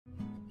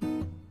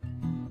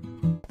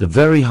The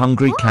Very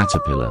Hungry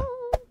Caterpillar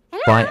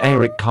by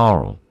Eric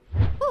Carle.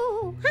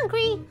 Ooh,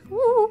 hungry.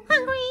 Ooh,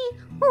 hungry.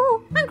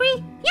 Ooh,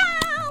 hungry.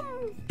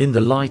 Yum! In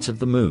the light of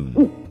the moon,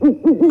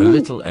 a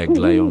little egg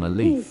lay on a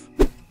leaf.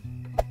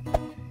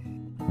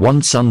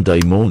 One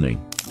Sunday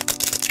morning,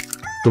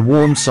 the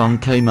warm sun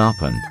came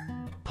up and,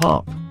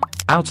 pop,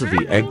 out of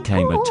the egg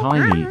came a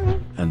tiny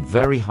and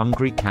very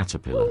hungry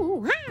caterpillar.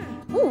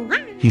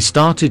 He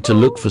started to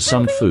look for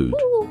some food.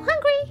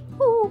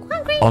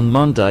 On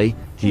Monday,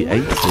 he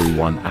ate through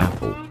one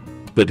apple,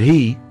 but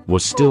he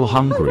was still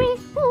hungry.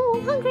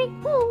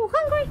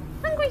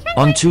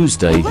 On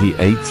Tuesday, he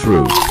ate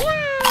through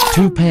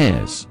 2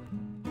 pears,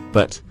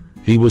 but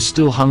he was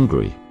still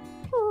hungry.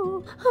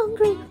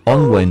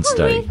 On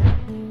Wednesday,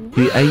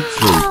 he ate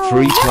through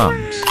 3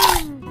 plums,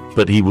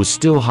 but he was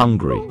still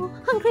hungry.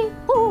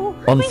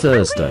 On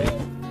Thursday,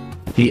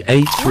 he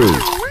ate through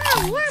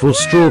 4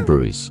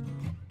 strawberries,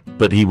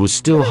 but he was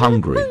still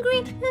hungry.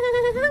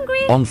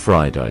 On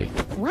Friday,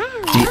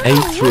 he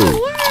ate through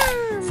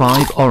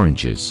 5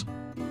 oranges,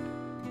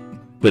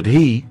 but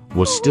he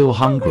was still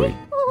hungry.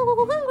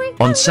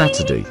 On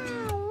Saturday,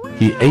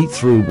 he ate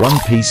through 1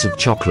 piece of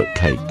chocolate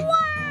cake,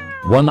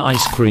 1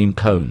 ice cream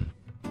cone,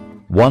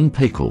 1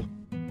 pickle,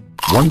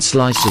 1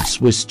 slice of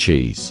Swiss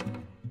cheese,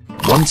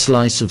 1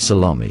 slice of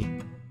salami,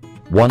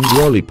 1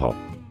 lollipop,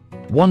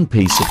 1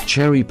 piece of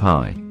cherry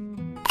pie,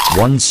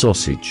 1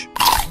 sausage,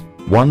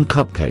 1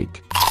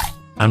 cupcake,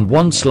 and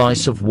 1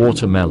 slice of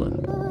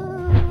watermelon.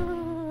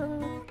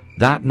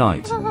 That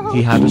night,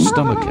 he had a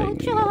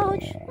stomachache.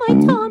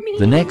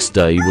 The next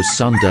day was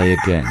Sunday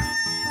again.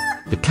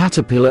 The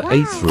caterpillar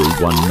ate through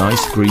 1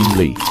 nice green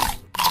leaf,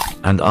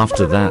 and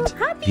after that,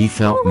 he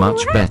felt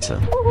much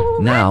better.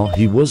 Now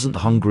he wasn't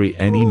hungry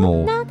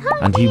anymore,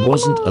 and he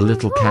wasn't a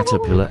little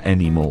caterpillar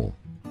anymore.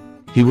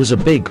 He was a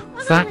big,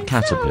 fat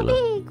caterpillar.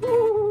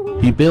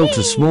 He built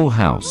a small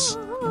house,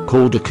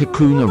 called a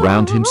cocoon,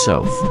 around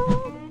himself.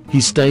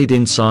 He stayed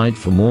inside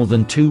for more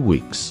than 2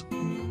 weeks.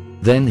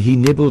 Then he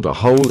nibbled a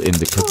hole in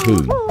the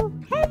cocoon,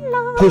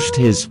 pushed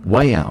his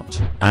way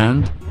out,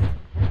 and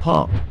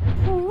pop!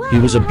 He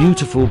was a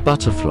beautiful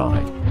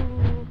butterfly.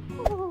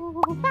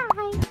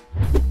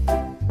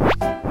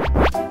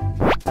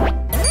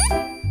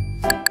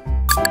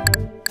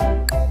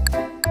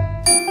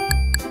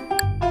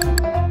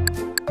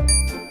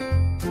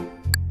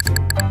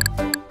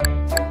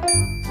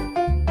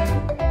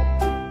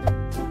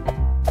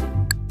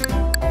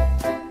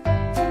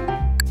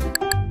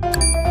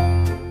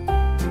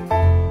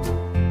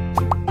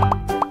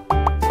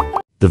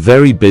 The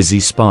Very Busy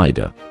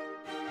Spider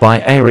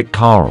by Eric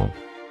Carle.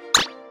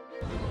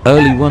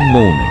 Early one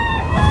morning,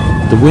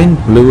 the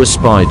wind blew a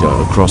spider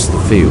across the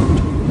field.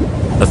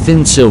 A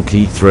thin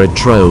silky thread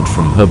trailed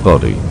from her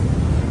body.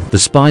 The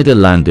spider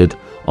landed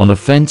on a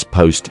fence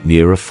post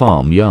near a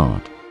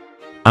farmyard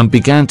and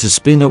began to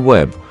spin a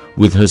web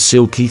with her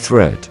silky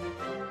thread.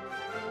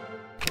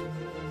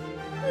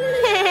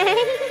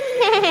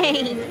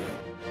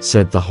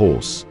 Said the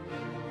horse.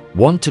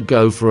 "Want to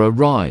go for a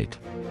ride?"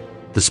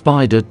 The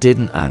spider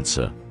didn't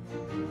answer.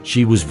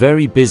 She was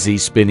very busy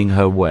spinning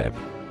her web.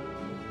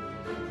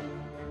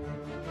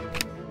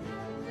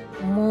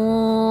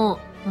 Moo,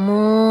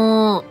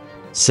 moo,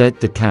 Said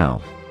the cow.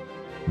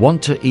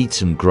 "Want to eat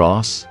some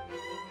grass?"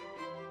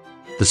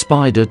 The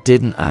spider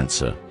didn't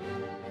answer.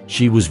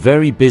 She was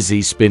very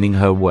busy spinning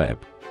her web.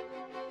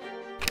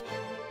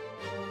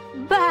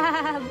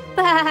 ba,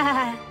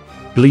 ba.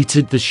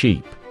 Bleated the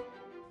sheep.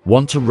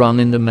 "Want to run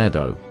in the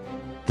meadow?"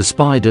 The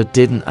spider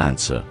didn't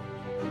answer.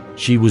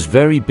 She was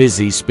very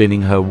busy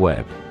spinning her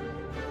web.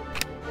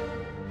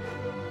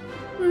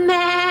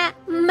 Ma,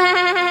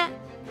 ma.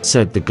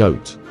 Said the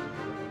goat.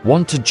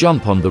 "Want to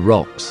jump on the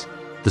rocks?"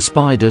 The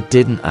spider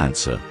didn't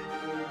answer.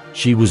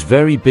 She was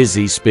very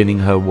busy spinning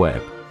her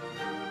web.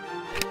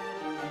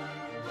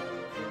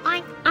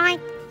 Oink,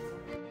 oink.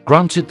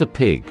 Grunted the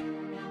pig.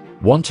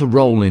 "Want to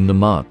roll in the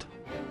mud?"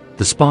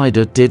 The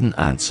spider didn't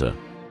answer.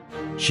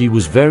 She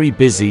was very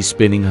busy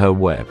spinning her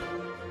web.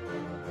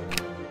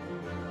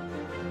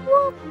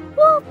 Whoop,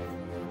 whoop.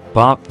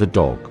 Barked the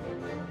dog.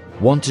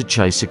 "Want to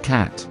chase a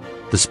cat?"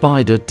 The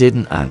spider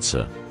didn't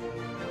answer.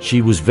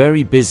 She was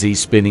very busy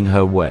spinning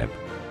her web.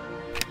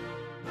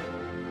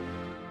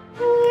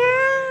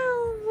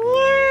 Meow,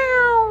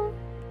 meow.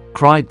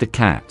 Cried the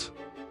cat.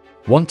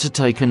 "Want to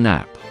take a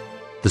nap?"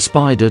 The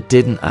spider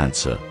didn't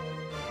answer.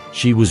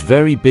 She was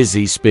very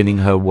busy spinning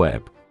her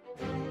web.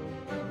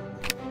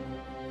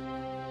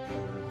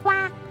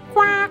 Quack,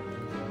 quack.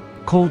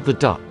 Called the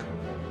duck.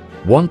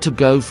 "Want to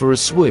go for a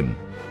swim?"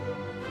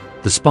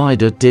 The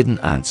spider didn't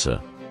answer.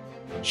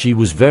 She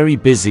was very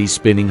busy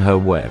spinning her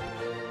web.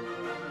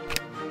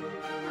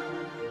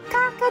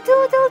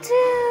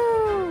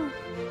 Cock-a-doodle-doo.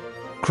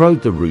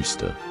 Crowed the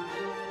rooster.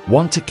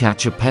 "Want to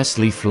catch a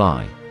pesky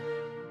fly?"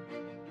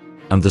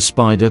 And the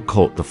spider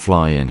caught the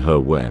fly in her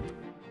web.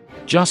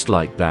 Just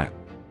like that.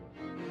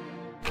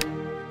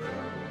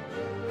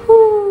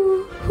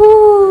 Hoo,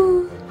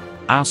 hoo.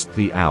 Asked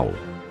the owl.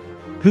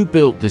 "Who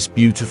built this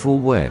beautiful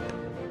web?"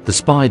 The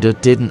spider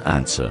didn't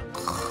answer.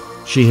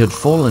 She had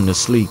fallen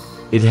asleep.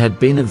 It had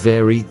been a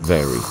very,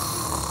 very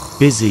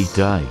busy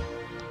day.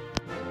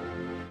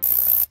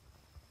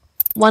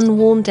 One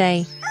warm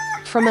day,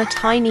 from a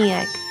tiny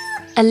egg,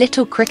 a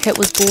little cricket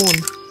was born.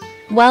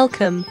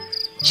 "Welcome,"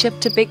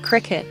 chirped a big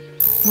cricket,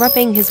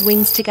 rubbing his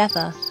wings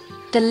together.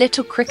 The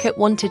little cricket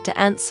wanted to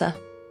answer,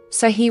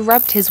 so he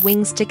rubbed his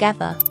wings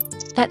together.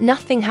 But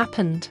nothing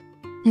happened.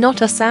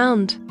 Not a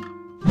sound.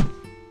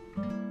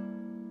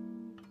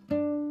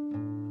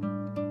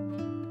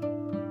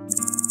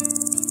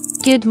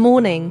 "Good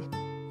morning,"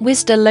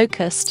 whizzed a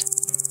locust,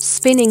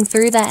 spinning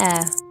through the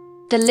air.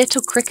 The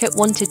little cricket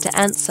wanted to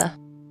answer,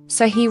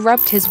 so he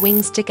rubbed his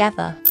wings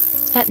together.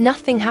 But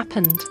nothing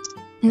happened.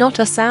 Not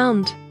a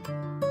sound.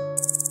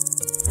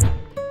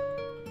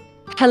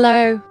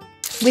 "Hello,"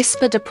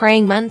 whispered a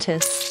praying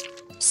mantis,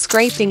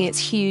 scraping its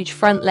huge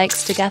front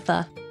legs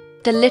together.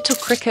 The little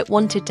cricket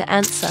wanted to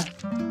answer,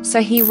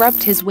 so he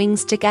rubbed his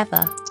wings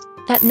together.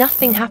 But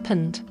nothing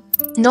happened.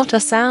 Not a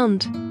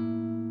sound.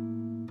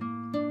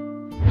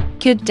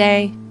 "Good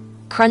day,"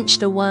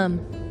 crunched a worm,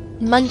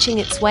 munching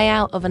its way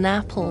out of an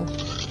apple.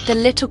 The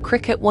little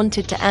cricket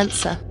wanted to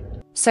answer,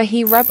 so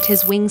he rubbed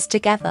his wings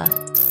together.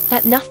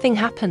 But nothing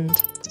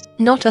happened.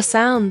 Not a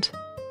sound.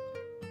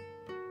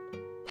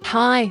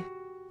 "Hi,"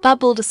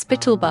 bubbled a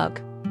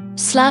spittlebug,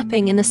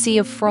 slurping in a sea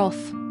of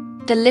froth.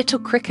 The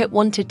little cricket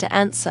wanted to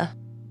answer,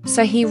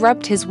 so he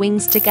rubbed his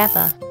wings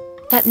together.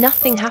 But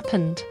nothing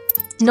happened.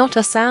 Not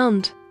a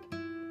sound.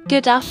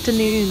 "Good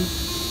afternoon,"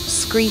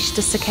 screeched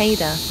a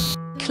cicada,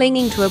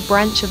 clinging to a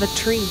branch of a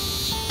tree.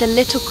 The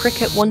little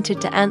cricket wanted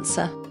to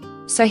answer,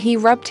 so he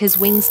rubbed his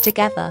wings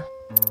together.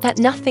 But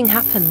nothing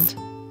happened.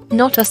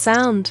 Not a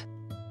sound.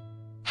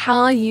 "How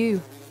are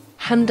you?"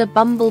 hummed a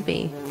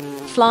bumblebee,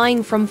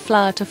 flying from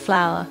flower to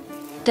flower.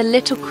 The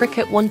little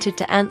cricket wanted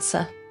to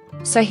answer,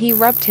 so he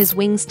rubbed his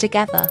wings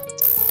together.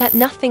 But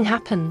nothing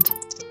happened.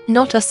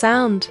 Not a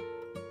sound.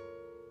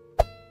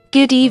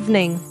 "Good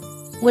evening,"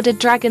 would a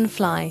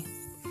dragonfly,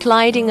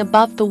 gliding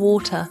above the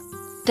water.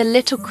 The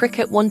little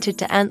cricket wanted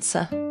to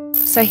answer,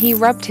 so he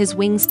rubbed his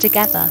wings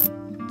together.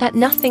 But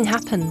nothing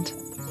happened.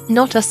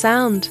 Not a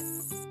sound.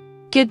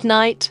 "Good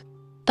night,"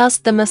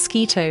 buzzed the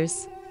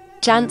mosquitoes,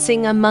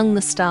 dancing among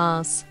the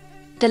stars.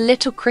 The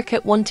little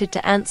cricket wanted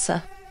to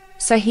answer,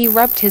 so he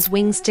rubbed his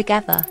wings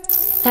together.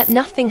 But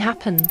nothing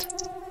happened.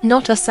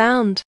 Not a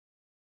sound.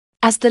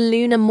 As the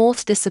lunar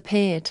moth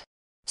disappeared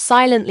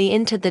silently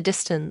into the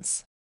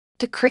distance,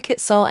 the cricket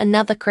saw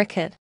another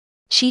cricket.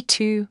 She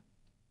too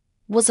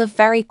was a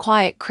very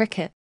quiet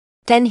cricket.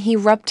 Then he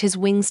rubbed his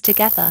wings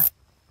together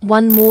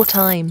one more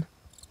time,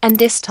 and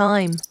this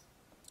time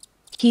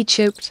he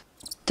chirped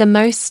the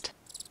most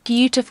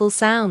beautiful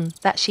sound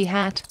that she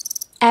had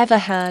ever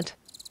heard.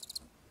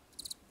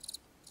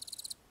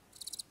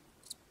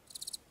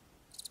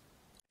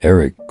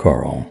 Eric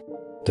Carle,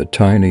 The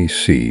Tiny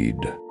Seed.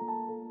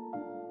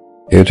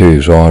 It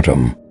is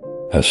autumn.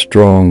 A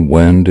strong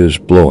wind is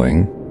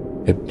blowing.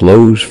 It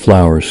blows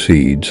flower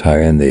seeds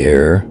high in the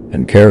air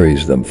and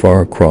carries them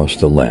far across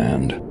the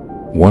land.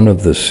 One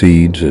of the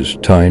seeds is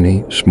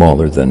tiny,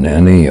 smaller than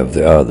any of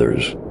the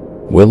others.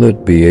 Will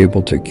it be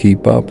able to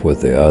keep up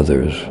with the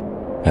others?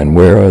 And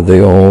where are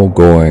they all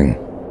going?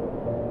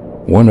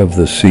 One of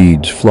the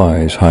seeds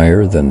flies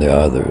higher than the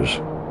others.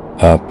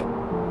 Up,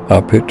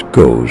 up it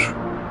goes.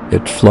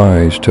 It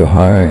flies too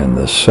high and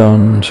the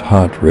sun's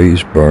hot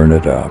rays burn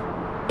it up.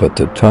 But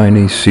the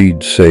tiny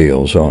seed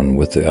sails on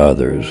with the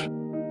others.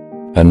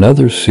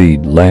 Another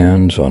seed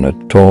lands on a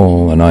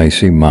tall and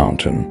icy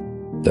mountain.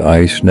 The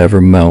ice never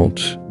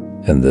melts,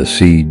 and the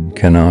seed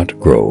cannot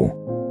grow.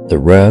 The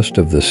rest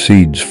of the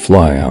seeds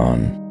fly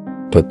on,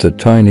 but the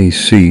tiny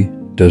seed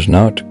does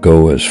not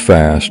go as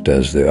fast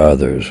as the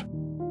others.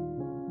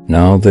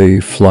 Now they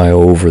fly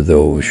over the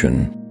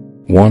ocean.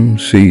 One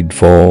seed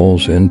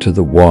falls into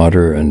the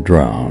water and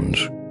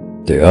drowns.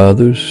 The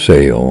others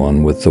sail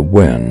on with the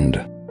wind,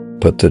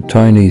 but the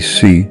tiny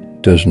seed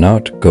does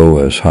not go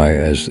as high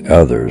as the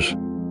others.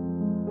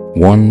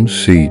 One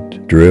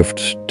seed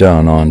drifts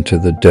down onto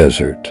the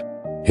desert.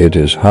 It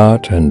is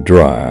hot and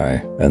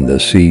dry, and the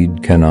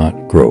seed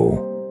cannot grow.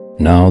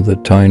 Now the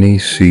tiny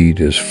seed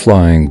is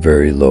flying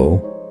very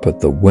low, but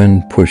the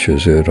wind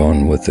pushes it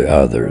on with the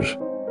others.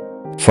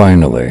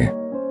 Finally,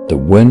 the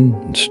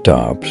wind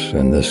stops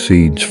and the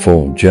seeds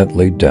fall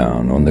gently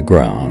down on the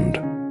ground.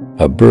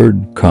 A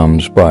bird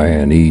comes by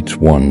and eats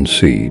one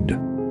seed.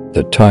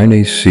 The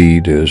tiny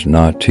seed is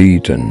not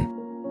eaten.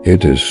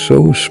 It is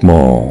so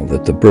small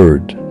that the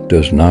bird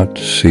does not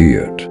see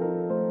it.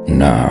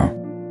 Now,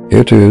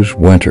 it is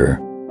winter.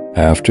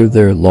 After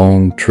their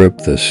long trip,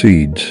 the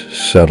seeds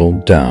settle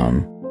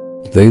down.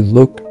 They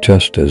look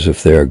just as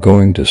if they are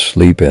going to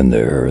sleep in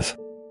the earth.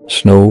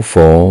 Snow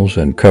falls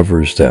and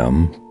covers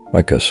them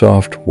like a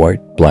soft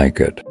white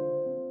blanket.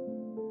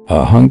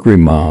 A hungry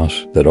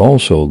mouse that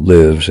also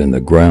lives in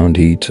the ground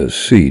eats a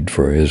seed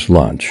for his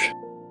lunch.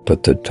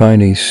 But the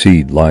tiny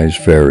seed lies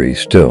very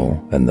still,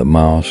 and the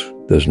mouse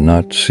does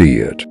not see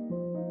it.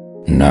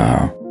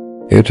 Now,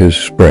 it is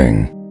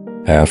spring.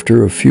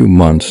 After a few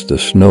months, the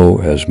snow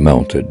has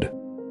melted.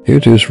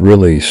 It is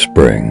really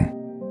spring.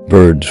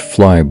 Birds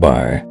fly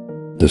by.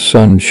 The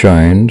sun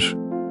shines.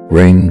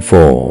 Rain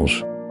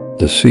falls.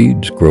 The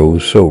seeds grow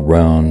so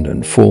round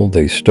and full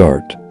they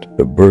start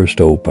to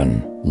burst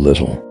open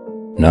little.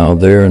 Now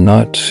they are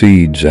not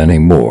seeds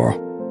anymore.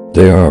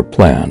 They are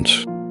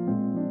plants.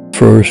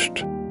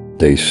 First,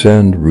 they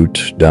send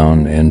roots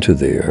down into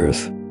the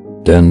earth.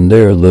 Then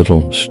their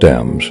little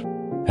stems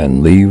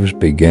and leaves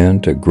began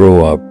to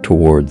grow up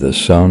toward the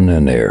sun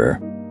and air.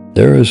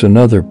 There is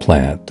another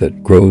plant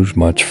that grows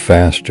much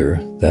faster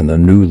than the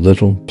new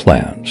little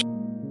plants.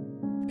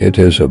 It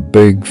is a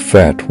big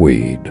fat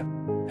weed,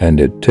 and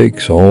it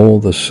takes all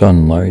the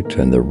sunlight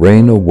and the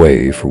rain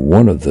away for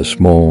one of the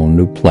small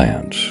new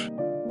plants,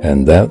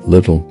 and that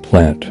little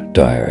plant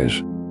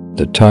dies.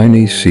 The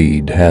tiny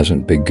seed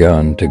hasn't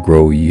begun to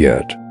grow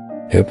yet.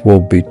 It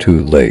will be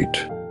too late.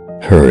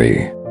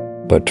 Hurry.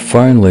 But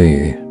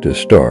finally it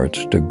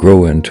starts to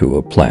grow into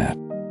a plant.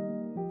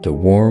 The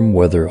warm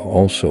weather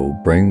also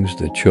brings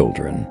the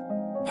children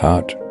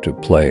out to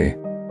play.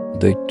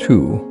 They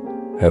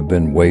too have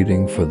been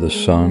waiting for the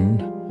sun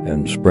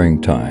and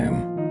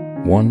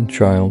springtime. One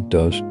child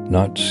does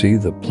not see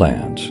the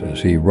plants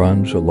as he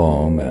runs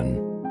along and,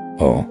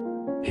 oh,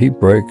 he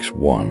breaks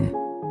one.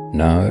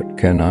 Now it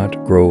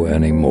cannot grow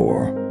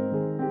anymore.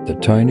 The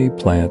tiny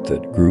plant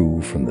that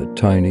grew from the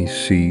tiny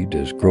seed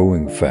is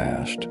growing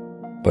fast,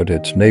 but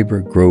its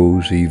neighbor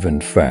grows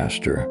even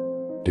faster.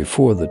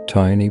 Before the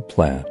tiny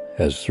plant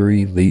has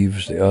 3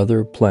 leaves, the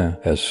other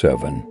plant has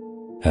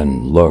 7.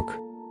 And look,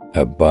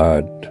 a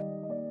bud,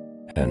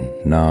 and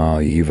now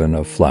even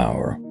a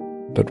flower.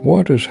 But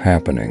what is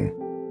happening?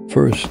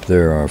 First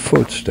there are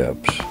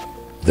footsteps,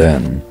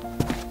 then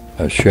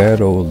a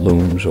shadow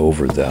looms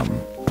over them.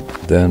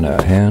 Then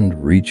a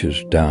hand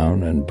reaches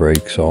down and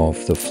breaks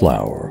off the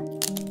flower.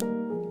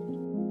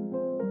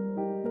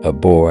 A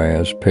boy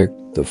has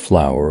picked the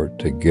flower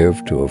to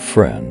give to a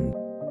friend.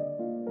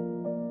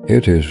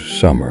 It is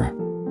summer.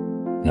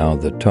 Now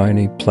the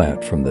tiny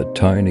plant from the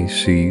tiny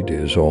seed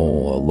is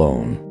all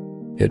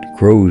alone. It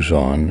grows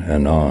on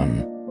and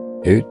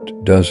on. It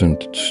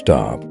doesn't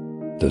stop.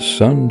 The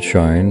sun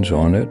shines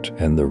on it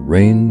and the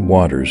rain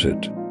waters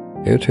it.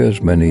 It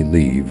has many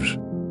leaves.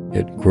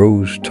 It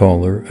grows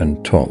taller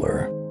and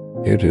taller.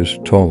 It is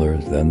taller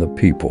than the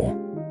people.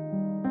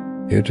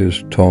 It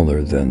is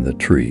taller than the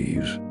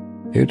trees.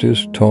 It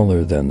is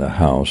taller than the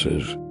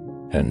houses.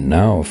 And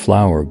now a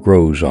flower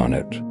grows on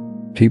it.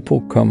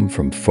 People come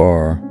from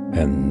far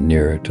and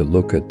near to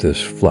look at this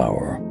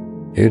flower.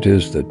 It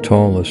is the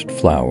tallest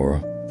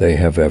flower they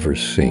have ever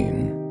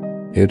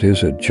seen. It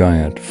is a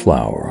giant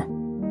flower.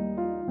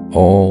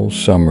 All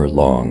summer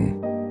long,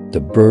 the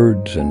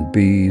birds and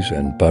bees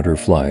and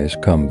butterflies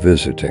come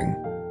visiting.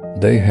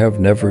 They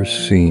have never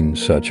seen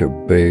such a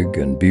big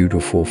and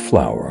beautiful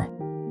flower.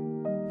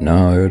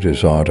 Now it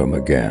is autumn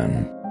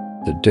again.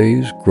 The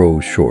days grow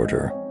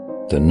shorter,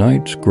 the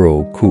nights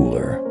grow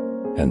cooler,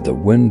 and the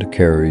wind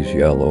carries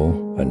yellow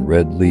and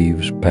red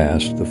leaves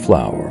past the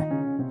flower.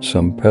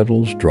 Some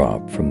petals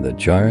drop from the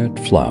giant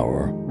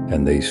flower,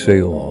 and they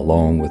sail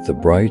along with the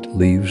bright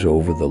leaves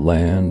over the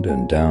land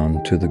and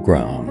down to the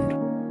ground.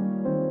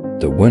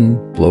 The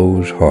wind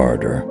blows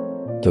harder.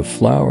 The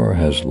flower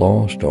has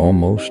lost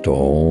almost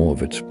all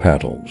of its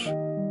petals.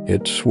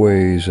 It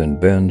sways and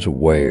bends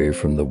away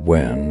from the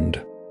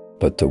wind,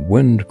 but the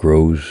wind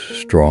grows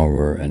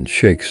stronger and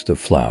shakes the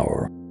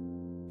flower.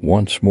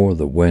 Once more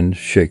the wind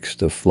shakes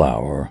the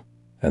flower,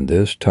 and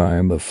this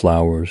time the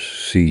flower's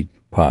seed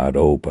pod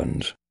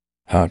opens.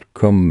 Out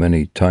come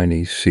many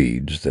tiny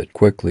seeds that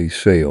quickly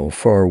sail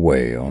far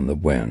away on the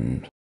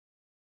wind.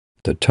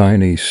 The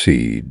Tiny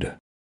Seed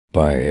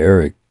by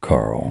Eric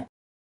Carle.